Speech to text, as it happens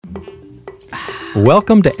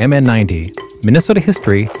Welcome to MN90, Minnesota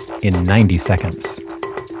History in 90 seconds.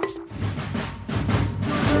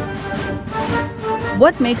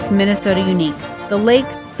 What makes Minnesota unique? The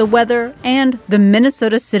lakes, the weather, and the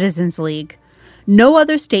Minnesota Citizens League. No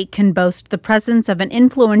other state can boast the presence of an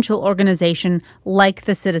influential organization like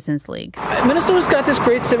the Citizens League. Minnesota's got this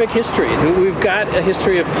great civic history. We've got a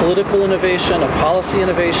history of political innovation, of policy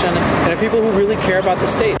innovation, and of people who really care about the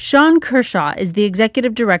state. Sean Kershaw is the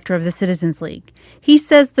executive director of the Citizens League. He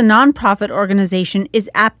says the nonprofit organization is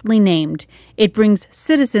aptly named. It brings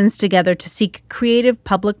citizens together to seek creative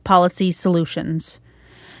public policy solutions.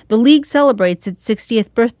 The league celebrates its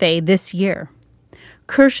 60th birthday this year.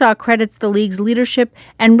 Kershaw credits the league's leadership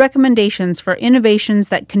and recommendations for innovations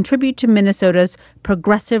that contribute to Minnesota's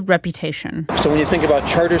progressive reputation. So when you think about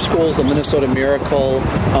charter schools, the Minnesota Miracle,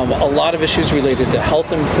 a lot of issues related to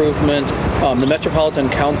health improvement, the Metropolitan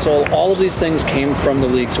Council, all of these things came from the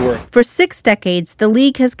league's work. For 6 decades, the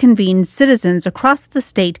league has convened citizens across the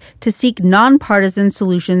state to seek nonpartisan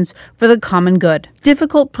solutions for the common good.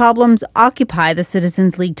 Difficult problems occupy the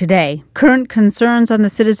Citizens League today. Current concerns on the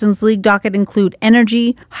Citizens League docket include energy,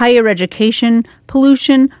 higher education,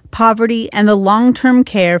 pollution, poverty, and the long-term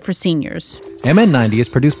care for seniors. MN90 is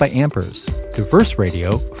produced by Ampers, diverse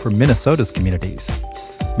radio for Minnesota's communities.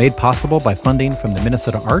 Made possible by funding from the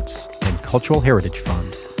Minnesota Arts and Cultural Heritage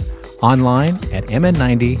Fund. Online at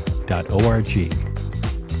mn90.org.